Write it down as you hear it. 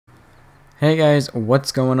Hey guys,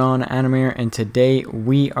 what's going on? Animir, and today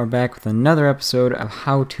we are back with another episode of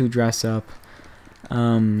How to Dress Up.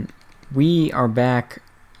 We are back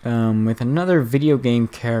with another video game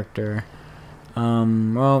character.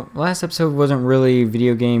 Well, last episode wasn't really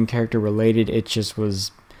video game character related, it just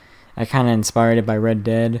was, I kind of inspired it by Red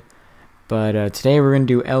Dead. But today we're going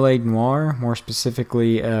to do LA Noire, more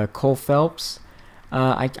specifically Cole Phelps.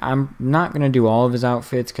 I'm not going to do all of his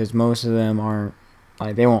outfits because most of them aren't,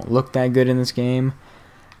 they won't look that good in this game,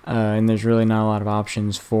 and there's really not a lot of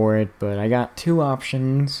options for it, but I got two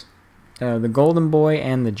options, the Golden Boy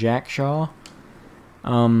and the Hawkshaw.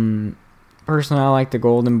 Personally, I like the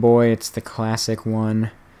Golden Boy. It's the classic one.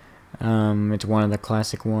 It's one of the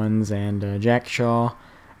classic ones, and Hawkshaw,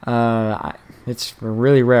 it's a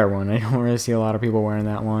really rare one. I don't really see a lot of people wearing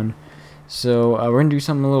that one. So we're going to do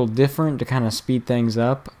something a little different to kind of speed things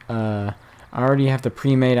up. I already have the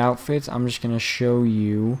pre-made outfits. I'm just gonna show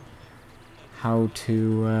you how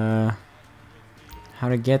to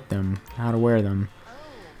get them, how to wear them.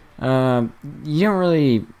 You don't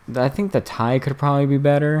really. I think the tie could probably be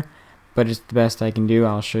better, but it's the best I can do.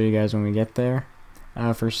 I'll show you guys when we get there.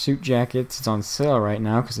 For suit jackets, it's on sale right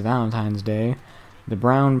now because of Valentine's Day. The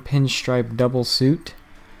brown pinstripe double suit.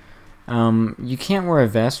 You can't wear a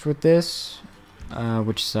vest with this,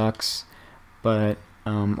 which sucks, but.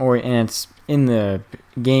 And it's in the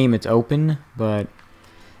game, it's open, but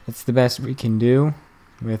it's the best we can do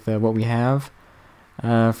with what we have.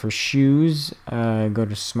 For shoes, go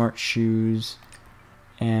to Smart Shoes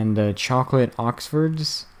and chocolate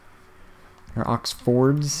Oxfords, or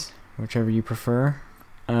Oxfords, whichever you prefer.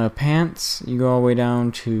 Pants, you go all the way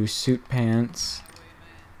down to suit pants,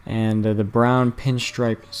 and the brown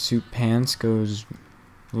pinstripe suit pants goes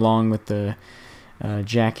along with the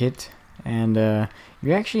jacket. And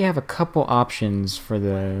you actually have a couple options for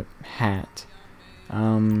the hat.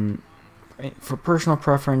 For personal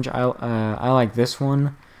preference, I like this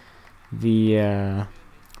one, the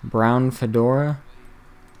brown fedora.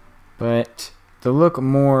 But the look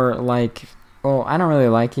more like, well, I don't really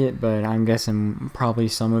like it, but I'm guessing probably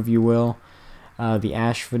some of you will. The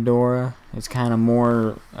ash fedora, it's kind of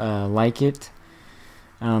more like it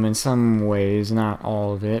in some ways, not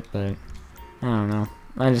all of it, but I don't know.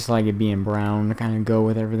 I just like it being brown to kind of go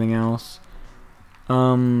with everything else.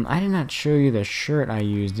 I did not show you the shirt I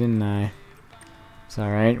used, didn't I? It's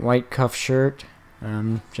alright. White cuff shirt.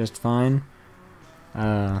 Just fine.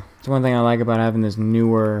 It's one thing I like about having this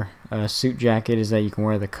newer suit jacket is that you can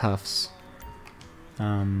wear the cuffs.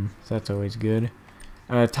 So that's always good.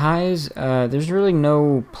 Ties, there's really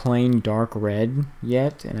no plain dark red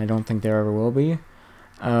yet, and I don't think there ever will be.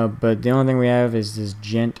 But the only thing we have is this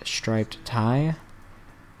gent striped tie.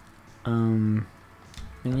 And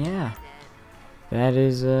yeah,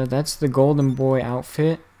 that's the Golden Boy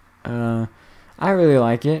outfit. I really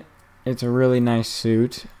like it. It's a really nice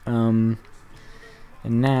suit. And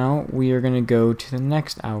now we are gonna go to the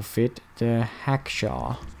next outfit, the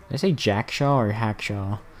Hawkshaw. Did I say Hawkshaw or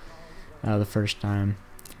Hawkshaw? The first time.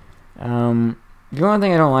 The only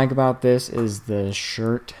thing I don't like about this is the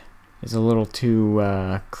shirt. It's a little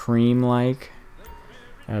too cream-like.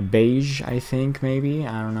 Beige, I think, maybe.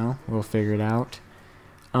 I don't know. We'll figure it out.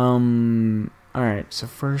 Alright, so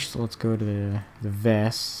first let's go to the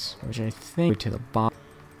vests, which I think to the bottom.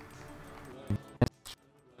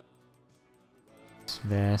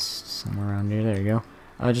 Vest, somewhere around here. There you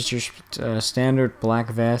go. Just your standard black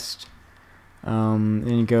vest. Then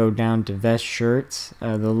you go down to vest shirts.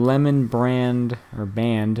 The Lemon brand, or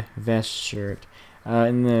band, vest shirt.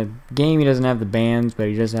 In the game he doesn't have the bands, but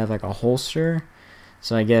he does have like a holster.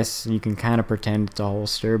 So I guess you can kind of pretend it's a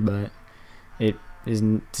holster, but it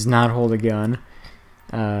does not hold a gun.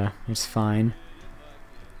 It's fine.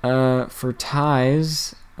 For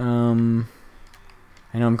ties, I know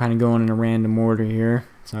I'm kind of going in a random order here.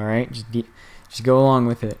 It's alright, just go along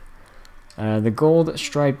with it. The gold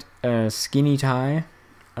striped skinny tie.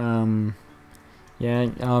 Yeah,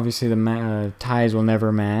 obviously the ties will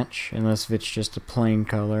never match unless if it's just a plain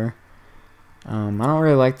color. I don't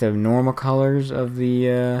really like the normal colors of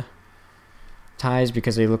the ties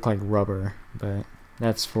because they look like rubber, but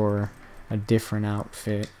that's for a different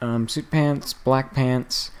outfit. Suit pants, black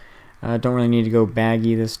pants. Don't really need to go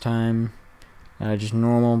baggy this time. Just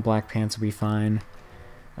normal black pants will be fine.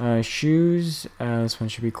 Shoes. This one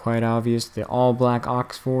should be quite obvious. The all black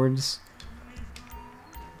Oxfords.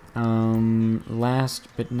 Last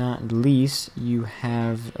but not least, you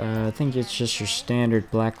have I think it's just your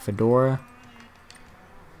standard black fedora.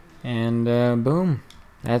 And boom,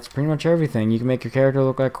 that's pretty much everything. You can make your character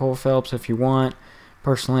look like Cole Phelps if you want.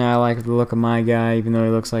 Personally, I like the look of my guy, even though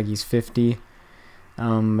he looks like he's 50.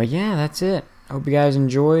 But yeah, that's it. Hope you guys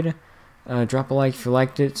enjoyed. Drop a like if you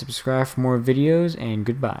liked it, subscribe for more videos, and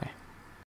goodbye.